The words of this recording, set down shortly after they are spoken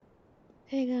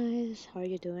Hey guys, how are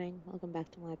you doing? Welcome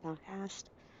back to my podcast.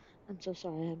 I'm so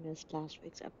sorry I missed last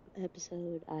week's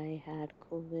episode. I had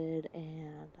COVID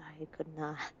and I could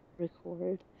not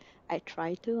record. I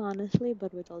tried to, honestly,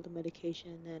 but with all the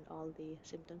medication and all the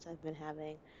symptoms I've been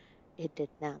having, it did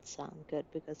not sound good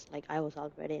because, like, I was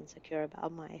already insecure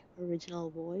about my original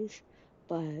voice,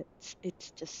 but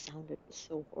it just sounded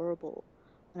so horrible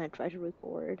when I tried to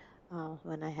record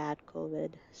when I had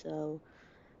COVID. So,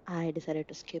 I decided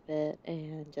to skip it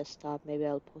and just thought maybe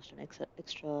I'll post an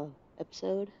extra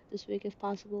episode this week if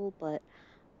possible, but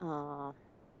uh,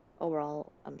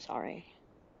 overall, I'm sorry.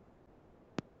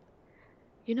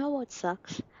 You know what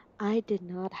sucks? I did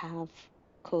not have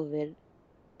COVID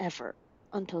ever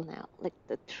until now. Like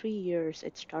the 3 years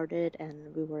it started,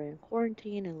 and we were in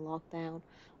quarantine and lockdown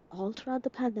all throughout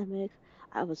the pandemic.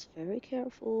 I was very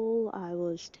careful. I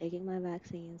was taking my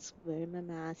vaccines, wearing my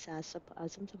mask as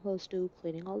I'm supposed to,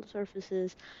 cleaning all the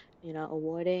surfaces,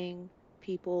 avoiding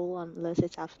people unless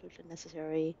it's absolutely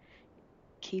necessary,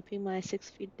 keeping my 6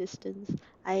 feet distance.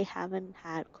 I haven't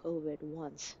had COVID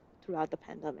once throughout the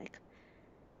pandemic.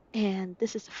 And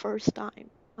this is the first time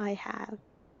I have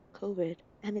COVID,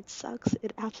 and it sucks.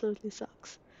 It absolutely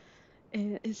sucks.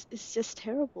 And it's just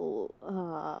terrible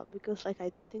because like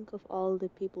I think of all the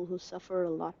people who suffer a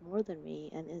lot more than me,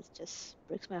 and it just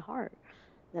breaks my heart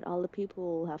that all the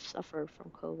people have suffered from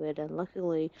COVID. And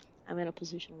luckily, I'm in a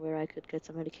position where I could get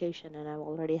some medication, and I've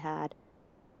already had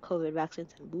COVID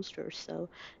vaccines and boosters, so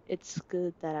it's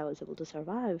good that I was able to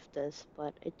survive this.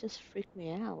 But it just freaked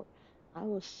me out. I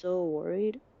was so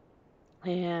worried,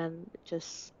 and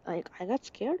just like I got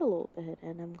scared a little bit,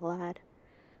 and I'm glad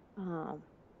um,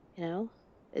 you know,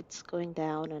 it's going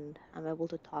down and I'm able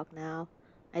to talk now.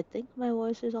 I think my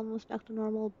voice is almost back to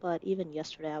normal, but even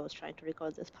yesterday I was trying to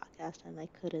record this podcast and I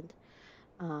couldn't.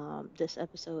 This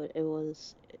episode,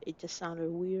 it just sounded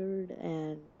weird,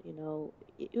 and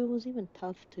it was even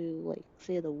tough to like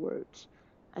say the words.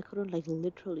 I couldn't like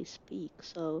literally speak,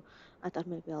 so I thought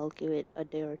maybe I'll give it a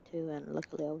day or two, and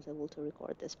luckily I was able to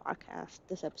record this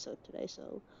episode today.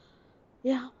 So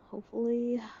yeah,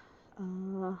 hopefully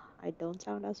I don't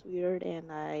sound as weird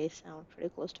and I sound pretty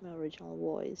close to my original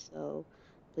voice, so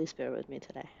please bear with me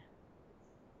today.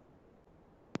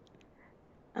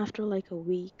 After like a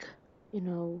week,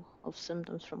 of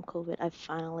symptoms from COVID, I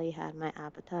finally had my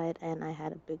appetite and I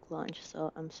had a big lunch,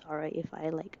 so I'm sorry if I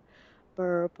like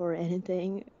burp or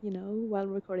anything, while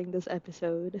recording this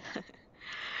episode.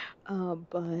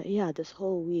 But yeah, this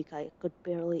whole week I could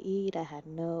barely eat. I had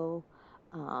no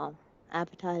um,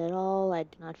 appetite at all. I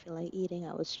did not feel like eating.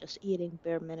 I was just eating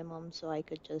bare minimum so I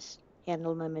could just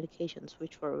handle my medications,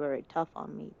 which were very tough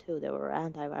on me too. They were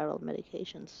antiviral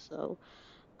medications. So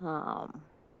um,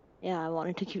 yeah, I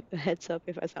wanted to give you a heads up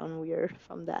if I sound weird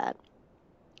from that.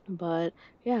 But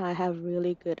yeah, I have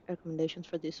really good recommendations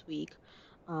for this week.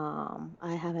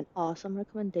 I have an awesome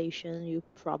recommendation. You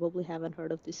probably haven't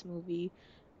heard of this movie.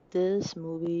 This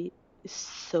movie is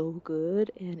so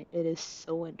good and it is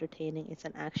so entertaining. It's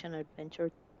an action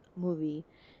adventure movie,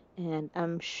 and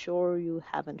I'm sure you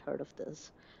haven't heard of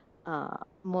this.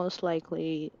 Most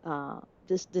likely,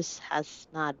 this has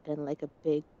not been like a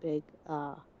big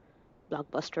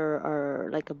blockbuster or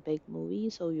like a big movie,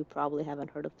 so you probably haven't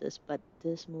heard of this. But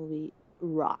this movie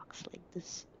rocks. Like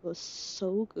this was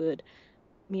so good.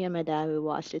 Me and my dad, we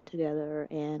watched it together,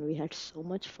 and we had so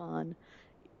much fun.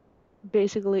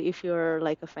 Basically, if you're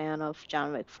like a fan of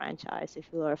John Wick franchise, if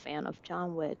you are a fan of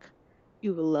John Wick,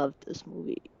 you will love this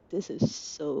movie. This is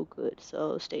so good.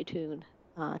 So stay tuned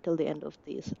till the end of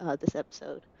this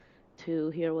episode to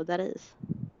hear what that is.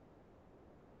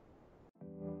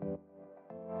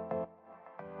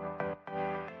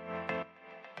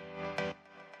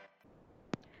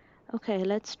 Okay,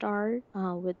 let's start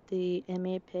with the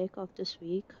MA pick of this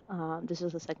week. This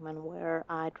is a segment where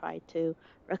I try to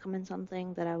recommend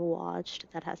something that I've watched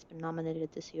that has been nominated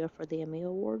this year for the Emmy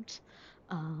Awards.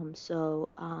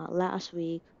 Last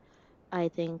week, I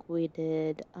think we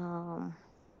did.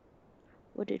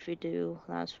 What did we do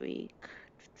last week?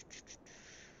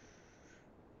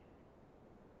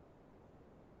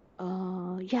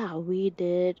 Yeah, we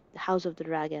did House of the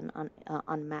Dragon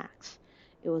on Max.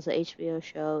 It was a HBO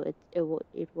show.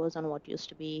 It was on what used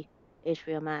to be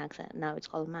HBO Max, and now it's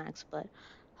called Max. But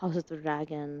House of the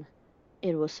Dragon,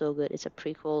 it was so good. It's a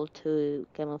prequel to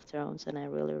Game of Thrones, and I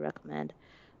really recommend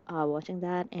watching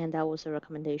that. And that was a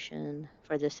recommendation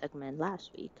for this segment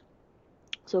last week.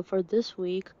 So for this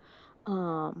week,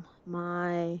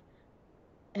 my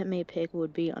MA pick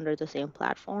would be under the same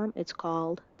platform. It's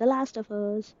called The Last of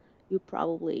Us. You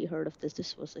probably heard of this.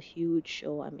 This was a huge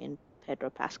show. I mean, Pedro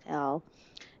Pascal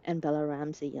and Bella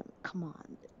Ramsey. And come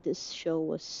on, this show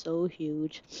was so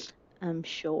huge. I'm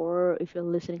sure if you're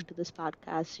listening to this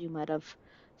podcast, you might have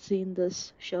seen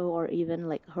this show or even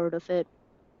like heard of it.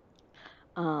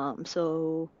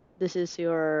 So this is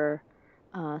your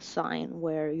sign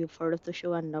where you've heard of the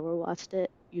show and never watched it.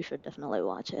 You should definitely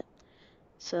watch it.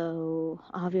 So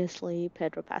obviously,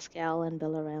 Pedro Pascal and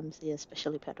Bella Ramsey,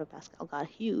 especially Pedro Pascal, got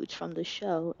huge from the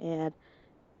show, and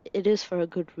it is for a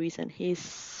good reason. He's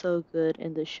so good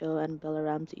in the show, and Bella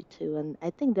Ramsey too. And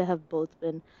I think they have both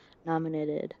been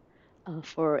nominated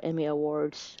for Emmy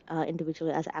Awards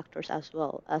individually as actors as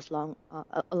well as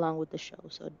along with the show.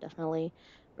 So definitely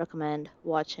recommend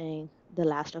watching The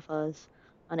Last of Us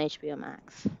on HBO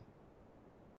Max.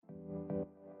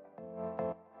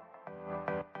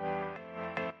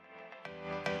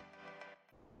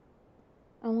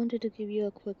 I wanted to give you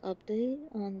a quick update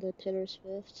on the Taylor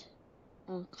Swift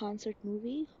concert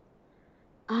movie.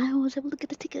 I was able to get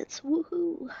the tickets.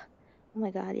 Woohoo! Oh my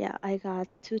God, yeah, I got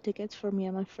two tickets for me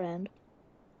and my friend,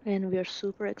 and we are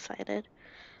super excited.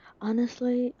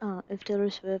 Honestly, if Taylor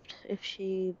Swift, if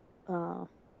she, uh,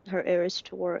 her Eras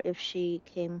tour, if she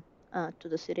came to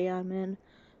the city I'm in,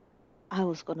 I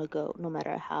was gonna go no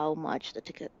matter how much the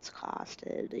tickets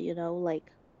costed. Like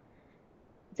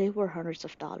they were hundreds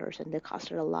of dollars and they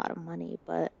costed a lot of money,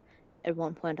 but at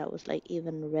one point I was like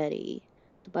even ready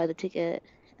to buy the ticket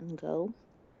and go.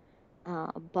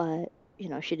 But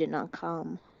she did not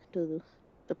come to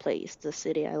the place, the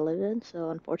city I live in, so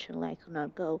unfortunately I could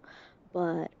not go.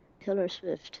 But Taylor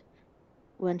Swift,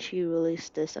 when she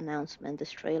released this announcement,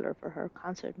 this trailer for her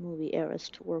concert movie, Eras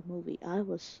Tour movie, I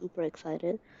was super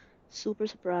excited, super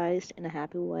surprised in a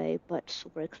happy way, but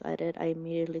super excited. I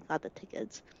immediately got the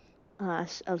tickets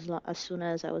as soon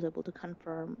as I was able to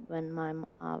confirm when my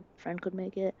friend could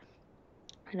make it.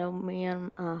 Me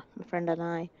and my friend and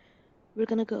I we're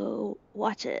gonna go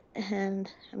watch it, and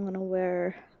I'm gonna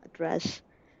wear a dress,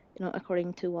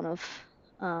 according to one of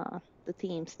the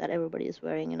themes that everybody is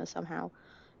wearing, somehow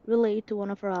relate to one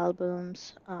of her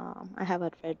albums. I have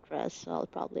a red dress, so I'll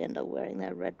probably end up wearing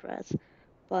that red dress.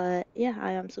 But yeah,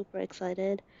 I am super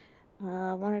excited.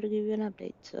 I wanted to give you an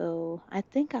update. So I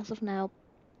think as of now,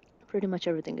 pretty much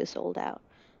everything is sold out.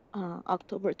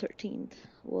 October 13th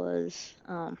was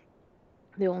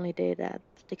the only day that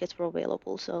tickets were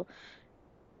available. So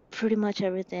pretty much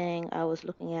everything I was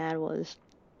looking at was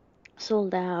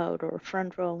sold out or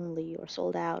front row only or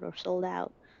sold out or sold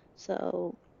out.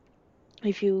 So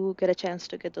if you get a chance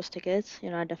to get those tickets,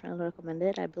 I definitely recommend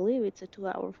it. I believe it's a 2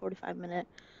 hour, 45-minute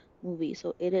movie,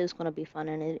 so it is going to be fun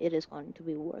and it is going to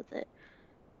be worth it.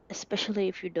 Especially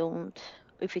if you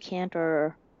can't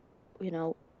or, you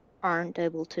know, aren't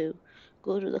able to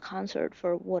go to the concert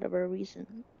for whatever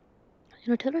reason.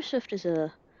 Taylor Swift is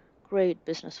a great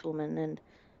businesswoman, and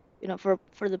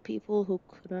for the people who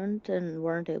couldn't and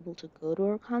weren't able to go to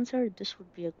her concert, this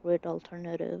would be a great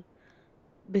alternative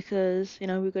because,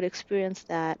 we could experience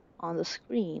that on the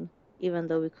screen, even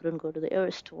though we couldn't go to the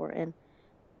Eras tour. And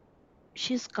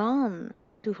she's gone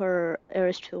to her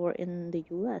Eras tour in the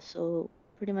US, so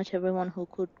pretty much everyone who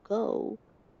could go,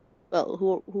 well,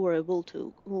 who were able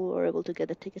to get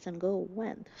the tickets and go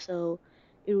went. So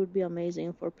it would be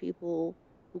amazing for people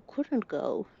who couldn't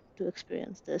go to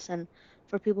experience this, and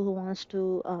for people who wants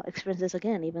to experience this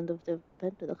again, even though they've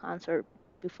been to the concert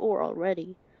before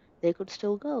already, they could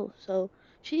still go. So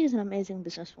she is an amazing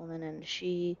businesswoman, and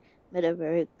she made a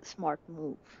very smart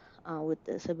move with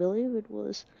this. I believe it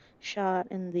was shot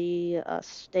in the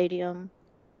stadium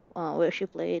where she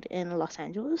played in Los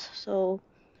Angeles. So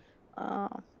uh,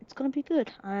 it's gonna be good.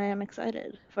 I am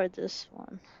excited for this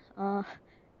one. Uh,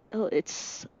 oh,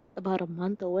 it's about a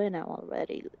month away now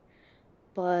already,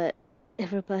 but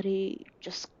everybody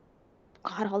just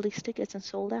got all these tickets and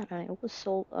sold out, and it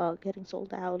was getting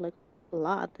sold out like a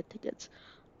lot. The tickets.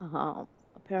 Um,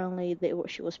 Apparently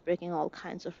she was breaking all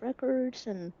kinds of records,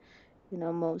 and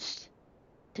most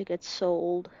tickets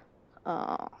sold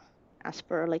uh as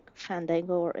per like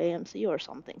Fandango or AMC or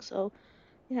something. So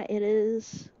yeah, it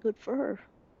is good for her.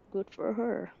 Good for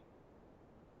her.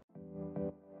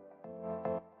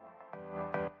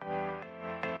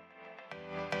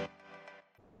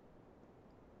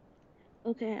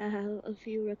 Okay, I have a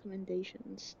few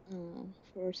recommendations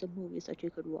for some movies that you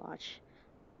could watch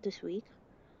this week.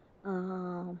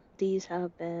 These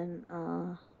have been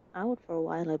out for a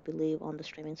while, I believe, on the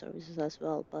streaming services as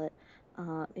well. But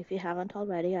if you haven't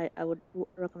already, I would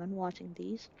recommend watching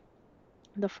these.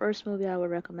 The first movie I would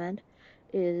recommend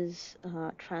is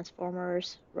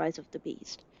Transformers: Rise of the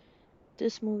Beast.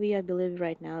 This movie, I believe,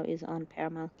 right now is on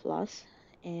Paramount Plus,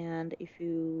 and if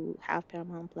you have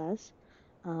Paramount Plus,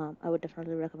 I would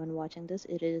definitely recommend watching this.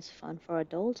 It is fun for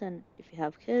adults, and if you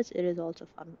have kids, it is also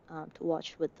fun to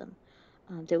watch with them.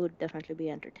 They would definitely be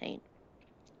entertained.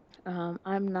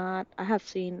 I have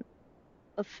seen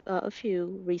a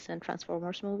few recent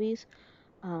Transformers movies.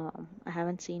 I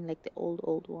haven't seen like the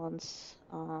old ones,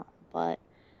 but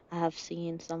I have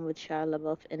seen some with Shia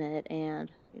LaBeouf in it, and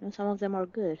some of them are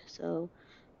good. So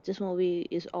this movie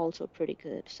is also pretty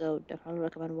good. So definitely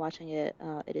recommend watching it.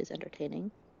 It is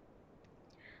entertaining.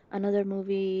 Another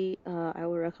movie I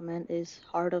would recommend is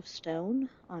Heart of Stone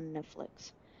on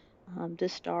Netflix.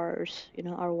 This stars,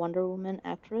 our Wonder Woman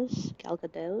actress, Gal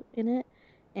Gadot, in it.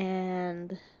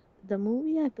 And the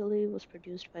movie, I believe, was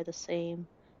produced by the same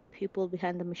people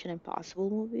behind the Mission Impossible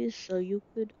movies. So you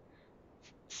could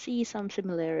see some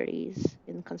similarities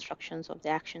in constructions of the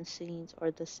action scenes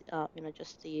or this,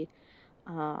 just the,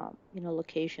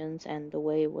 locations and the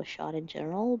way it was shot in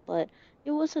general. But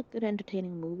it was a good,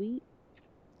 entertaining movie.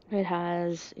 It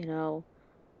has,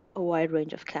 a wide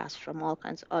range of cast from all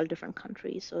different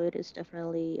countries. So it is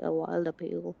definitely a wild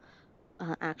appeal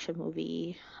action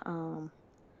movie. Um,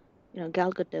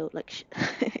 Gal Gadot, like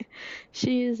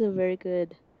she is a very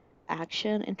good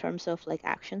action in terms of like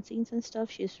action scenes and stuff.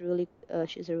 She's a really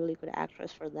good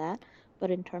actress for that.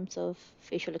 But in terms of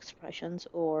facial expressions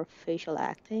or facial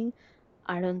acting,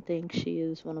 I don't think she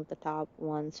is one of the top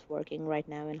ones working right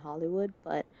now in Hollywood.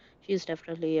 But she's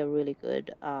definitely a really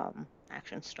good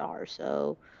action star.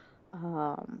 So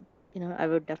I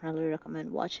would definitely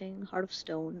recommend watching Heart of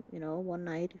Stone, one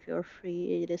night if you're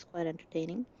free. It is quite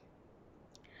entertaining.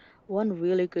 One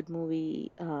really good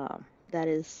movie that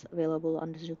is available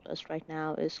on Disney Plus right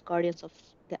now is Guardians of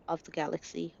the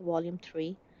Galaxy Volume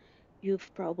 3.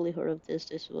 You've probably heard of this.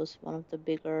 This was one of the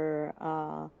bigger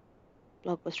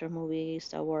blockbuster movies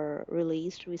that were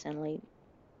released recently.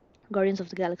 Guardians of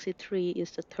the Galaxy 3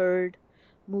 is the third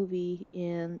movie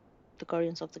in the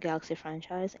Guardians of the Galaxy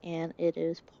franchise, and it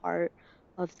is part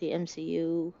of the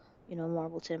MCU,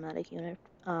 Marvel Cinematic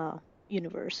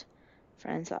Universe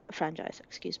franchise,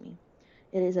 excuse me.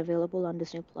 It is available on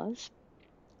Disney Plus.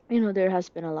 There has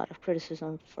been a lot of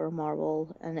criticism for Marvel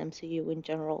and MCU in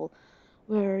general,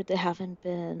 where they haven't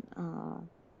been,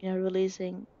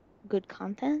 releasing good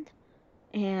content.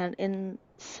 And in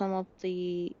some of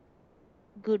the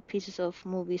good pieces of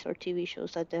movies or TV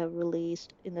shows that they have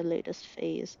released in the latest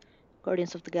phase,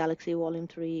 Guardians of the Galaxy Volume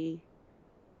 3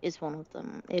 is one of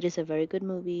them. It is a very good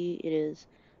movie. It is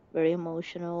very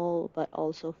emotional, but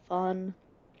also fun.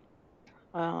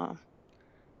 Uh,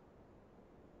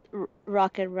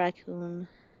 Rocket Raccoon,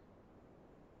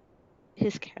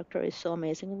 his character is so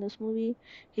amazing in this movie.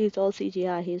 He's all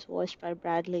CGI. He's voiced by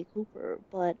Bradley Cooper,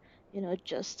 but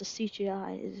just the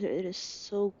CGI it is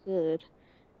so good,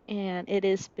 and it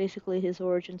is basically his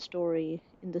origin story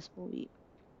in this movie,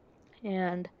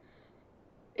 and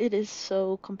it is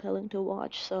so compelling to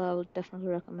watch. So I would definitely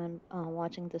recommend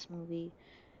watching this movie.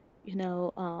 You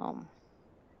know, um,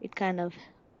 it kind of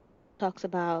talks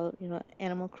about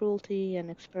animal cruelty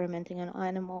and experimenting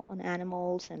on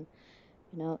animals, and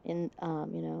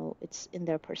it's in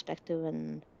their perspective,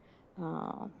 and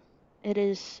um, it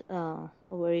is a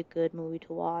very good movie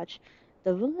to watch.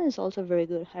 The villain is also very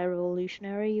good, high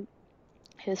revolutionary.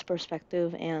 His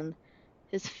perspective and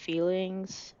his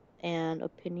feelings and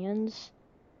opinions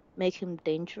make him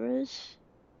dangerous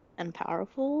and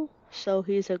powerful. So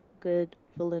he's a good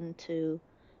villain to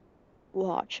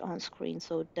watch on screen.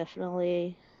 So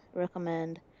definitely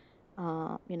recommend,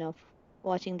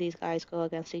 watching these guys go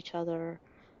against each other.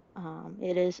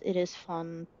 It is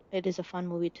fun. It is a fun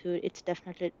movie too. It's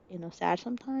definitely sad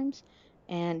sometimes,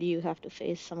 and you have to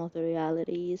face some of the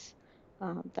realities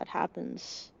that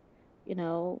happens in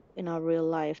our real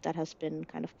life that has been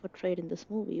kind of portrayed in this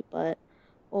movie. But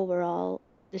overall,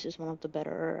 this is one of the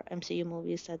better MCU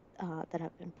movies that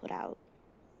have been put out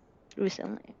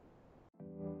recently.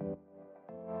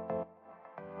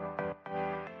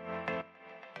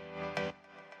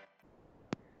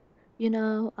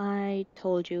 I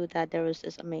told you that there was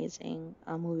this amazing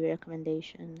movie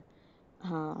recommendation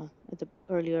at the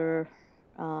earlier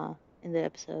in the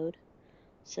episode.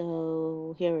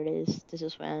 So here it is. This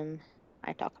is when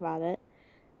I talk about it.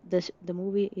 The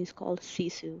movie is called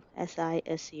Sisu,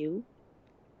 Sisu.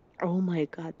 Oh my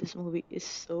God, this movie is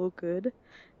so good.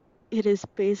 It is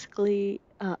basically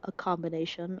a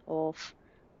combination of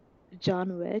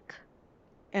John Wick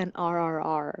and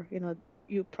RRR.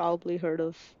 You probably heard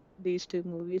of these two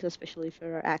movies, especially if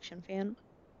you're an action fan.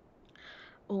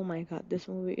 Oh my God, this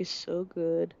movie is so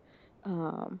good.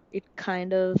 It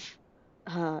kind of,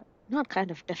 uh, not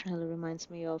kind of, definitely reminds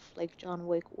me of like John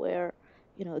Wick, where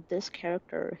this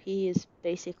character, he is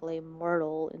basically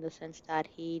mortal in the sense that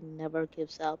he never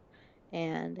gives up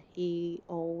and he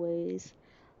always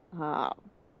uh,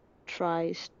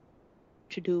 tries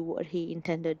to do what he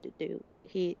intended to do.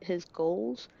 His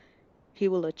goals, he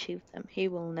will achieve them. He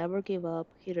will never give up.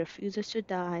 He refuses to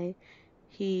die.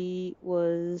 He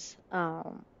was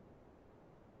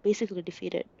basically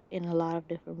defeated in a lot of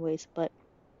different ways, but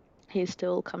he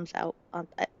still comes out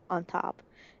on top.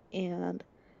 And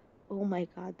oh my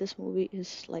God, this movie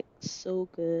is like so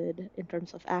good in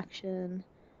terms of action.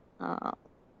 Uh,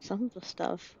 some of the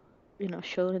stuff,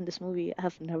 shown in this movie I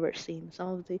have never seen. Some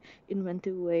of the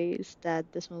inventive ways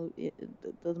that this movie,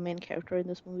 the main character in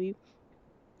this movie,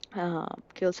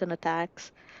 kills and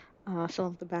attacks some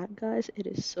of the bad guys. It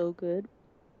is so good.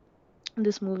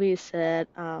 This movie is set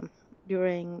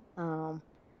during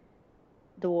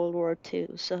the World War II,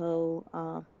 so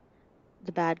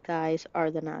the bad guys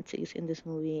are the Nazis in this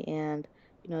movie, and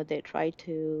they try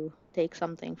to take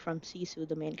something from Sisu,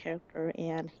 the main character,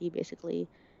 and he basically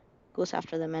goes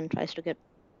after them and tries to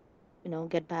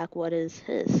get back what is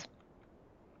his.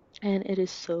 And it is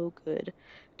so good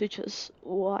to just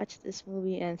watch this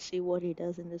movie and see what he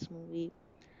does in this movie.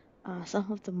 Some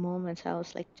of the moments I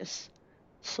was like just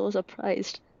so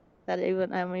surprised that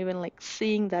even I'm even like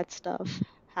seeing that stuff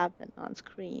happen on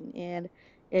screen, and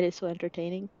it is so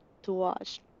entertaining to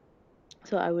watch.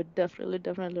 So I would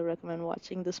definitely recommend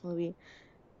watching this movie.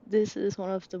 This is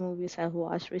one of the movies I've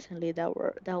watched recently that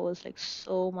was like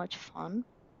so much fun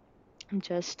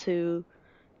just to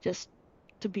just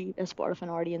to be as part of an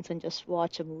audience and just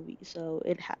watch a movie. So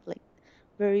it had like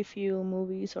very few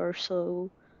movies are so,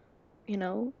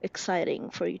 exciting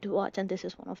for you to watch, and this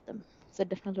is one of them. So I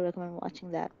definitely recommend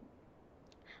watching that.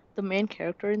 The main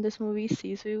character in this movie,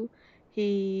 Sisu,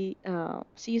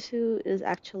 Sisu is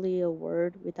actually a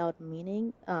word without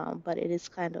meaning, but it is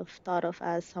kind of thought of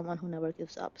as someone who never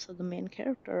gives up. So the main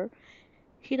character,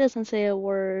 he doesn't say a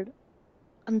word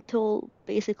until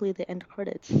basically the end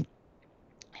credits.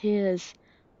 He is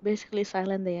basically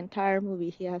silent the entire movie.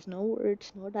 He has no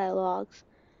words, no dialogues,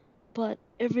 but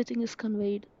everything is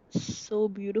conveyed so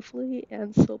beautifully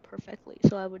and so perfectly.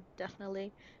 So I would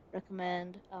definitely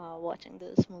recommend watching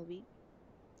this movie.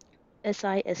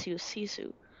 Sisu,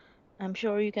 Sisu. I'm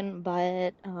sure you can buy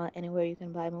it anywhere you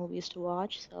can buy movies to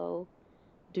watch. So,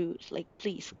 dude, like,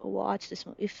 please watch this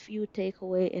movie. If you take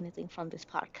away anything from this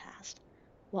podcast,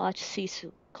 watch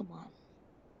Sisu. Come on,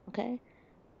 okay?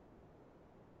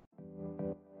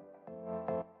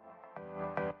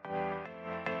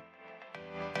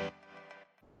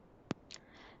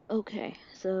 Okay,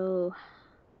 so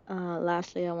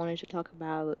lastly, I wanted to talk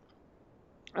about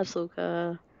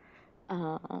Ahsoka.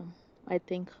 Um, I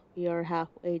think we are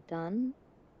halfway done.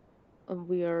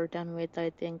 We are done with, I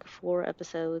think, 4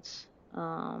 episodes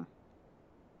um,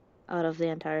 out of the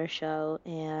entire show,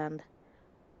 and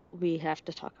we have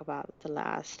to talk about the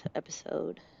last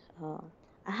episode. Um,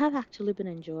 I have actually been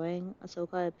enjoying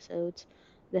Ahsoka episodes.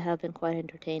 They have been quite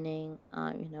entertaining,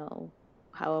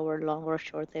 however long or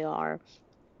short they are.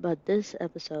 But this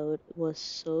episode was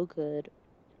so good.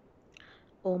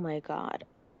 Oh my God.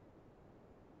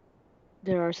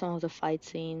 There are some of the fight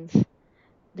scenes.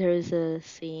 There is a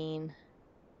scene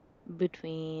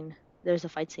between, there's a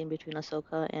fight scene between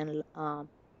Ahsoka and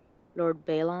Lord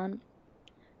Balon.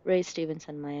 Ray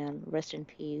Stevenson, man, rest in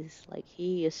peace. Like,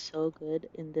 he is so good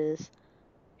in this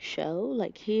show.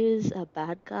 Like, he is a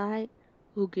bad guy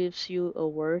who gives you a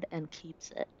word and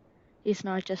keeps it. He's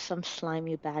not just some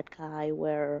slimy bad guy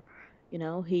where,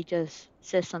 he just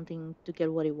says something to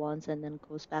get what he wants and then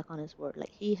goes back on his word. Like,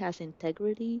 he has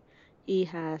integrity. He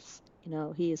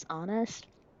is honest.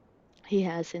 He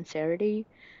has sincerity.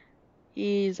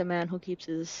 He's a man who keeps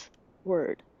his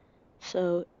word.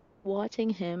 So, watching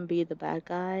him be the bad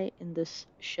guy in this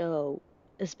show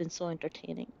has been so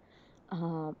entertaining.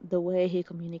 The way he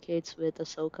communicates with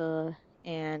Ahsoka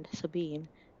and Sabine,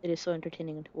 it is so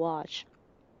entertaining to watch.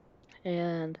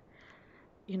 And,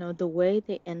 the way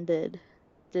they ended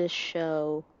this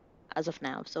show as of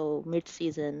now, so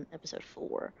mid-season, episode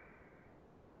 4.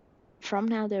 From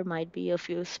now, there might be a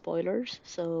few spoilers,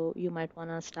 so you might want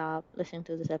to stop listening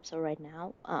to this episode right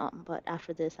now. But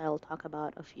after this, I'll talk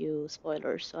about a few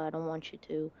spoilers, so I don't want you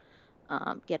to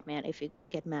get mad if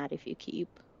you keep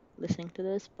listening to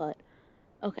this. But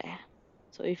okay,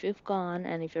 so if you've gone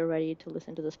and if you're ready to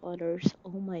listen to the spoilers,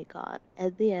 oh my God,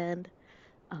 at the end,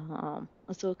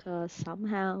 Ahsoka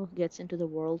somehow gets into the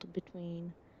world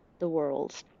between the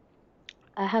worlds.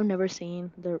 I have never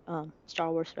seen the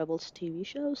Star Wars Rebels TV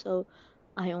show, so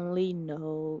I only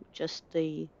know just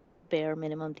the bare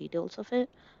minimum details of it.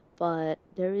 But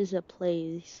there is a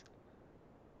place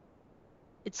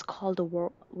it's called the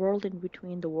world in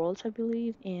between the worlds, I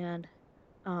believe, and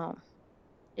um,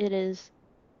 it is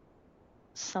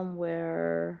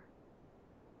somewhere.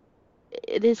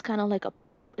 It is kind of like a.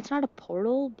 It's not a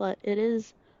portal, but it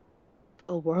is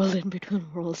a world in between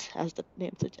worlds, as the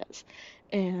name suggests.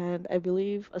 And I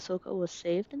believe Ahsoka was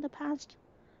saved in the past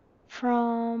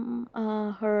from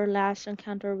her last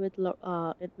encounter with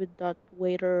with Darth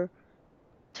Vader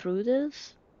through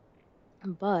this,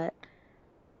 but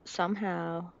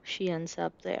somehow she ends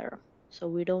up there. So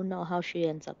we don't know how she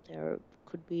ends up there.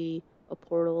 Could be a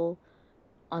portal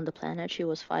on the planet she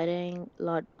was fighting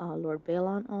Lord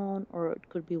Balon on, or it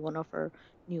could be one of her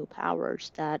new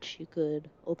powers that she could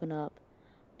open up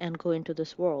and go into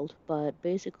this world. But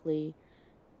basically,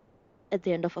 at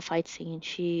the end of a fight scene,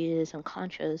 she is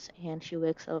unconscious and she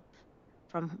wakes up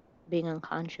from being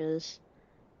unconscious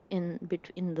in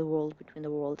the world between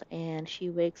the world, and she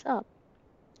wakes up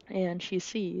and she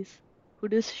sees, who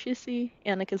does she see?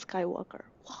 Anakin Skywalker.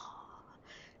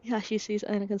 Yeah, she sees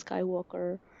Anakin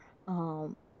Skywalker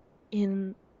um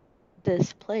in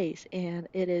this place, and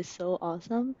it is so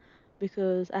awesome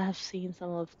because I have seen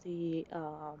some of the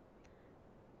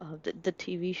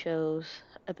TV shows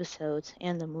episodes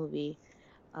and the movie,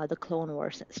 the Clone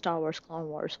Wars, Star Wars Clone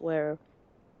Wars, where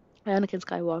Anakin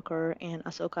Skywalker and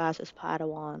Ahsoka as his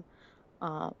Padawan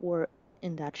were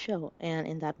in that show and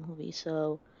in that movie.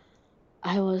 So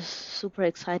I was super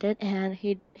excited, and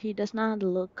he does not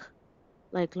look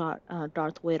like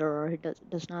Darth Vader, or he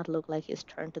does not look like he's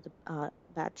turned to the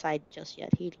bad side just yet.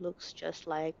 He looks just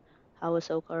like how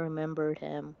Ahsoka remembered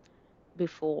him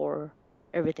before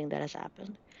everything that has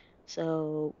happened.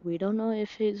 So we don't know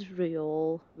if he's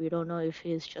real. We don't know if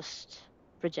he's just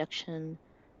projection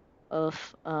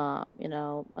of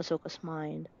Ahsoka's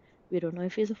mind. We don't know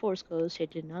if he's a Force ghost. He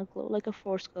did not glow like a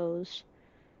Force ghost.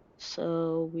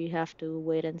 So we have to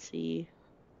wait and see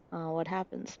what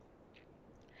happens.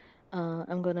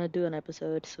 I'm gonna do an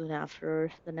episode soon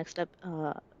after the next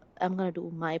I'm gonna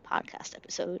do my podcast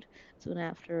episode soon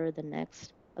after the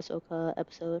next Ahsoka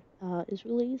episode is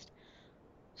released.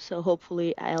 So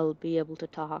hopefully I'll be able to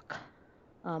talk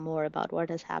more about what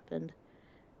has happened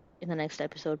in the next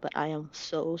episode. But I am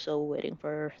so waiting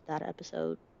for that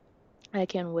episode. I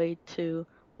can't wait to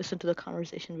listen to the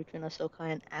conversation between Ahsoka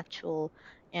and actual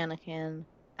Anakin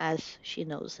as she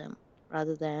knows him,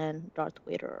 rather than Darth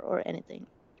Vader or anything.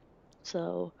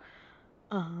 So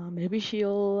maybe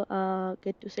she'll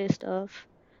get to say stuff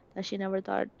that she never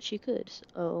thought she could.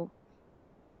 So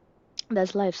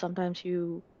that's life. Sometimes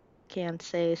you can't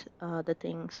say the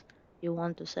things you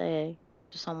want to say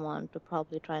to someone to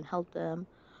probably try and help them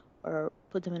or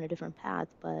put them in a different path,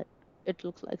 but it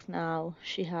looks like now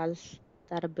she has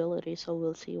that ability, so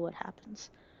we'll see what happens.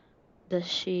 Will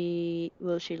she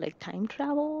like time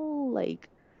travel? Like,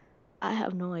 I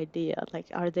have no idea. Like,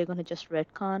 are they gonna just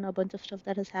retcon a bunch of stuff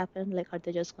that has happened? Like, are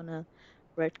they just gonna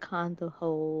retcon the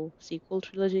whole sequel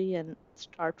trilogy and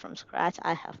start from scratch?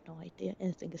 I have no idea.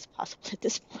 Anything is possible at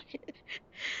this point.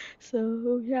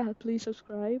 So, yeah, please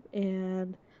subscribe,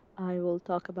 and I will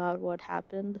talk about what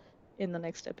happened in the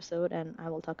next episode, and I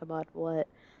will talk about what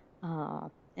uh,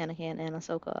 Anakin and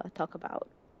Ahsoka talk about.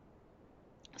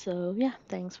 So, yeah,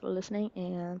 thanks for listening,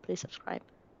 and please subscribe.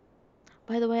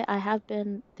 By the way, I have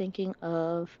been thinking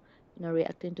of,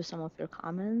 reacting to some of your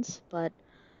comments, but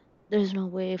there's no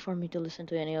way for me to listen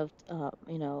to any of,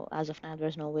 as of now,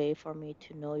 there's no way for me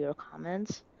to know your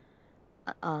comments,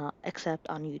 except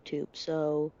on YouTube.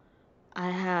 So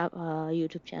I have a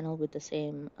YouTube channel with the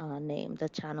same name. The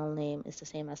channel name is the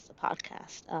same as the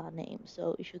podcast name.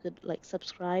 So if you could like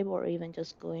subscribe or even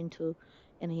just go into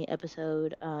any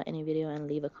episode, any video and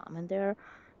leave a comment there,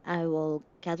 I will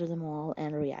gather them all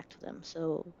and react to them.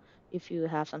 So if you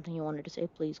have something you wanted to say,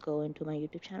 please go into my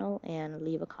YouTube channel and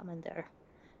leave a comment there.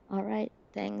 All right,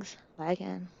 thanks. Bye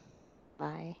again.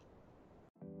 Bye.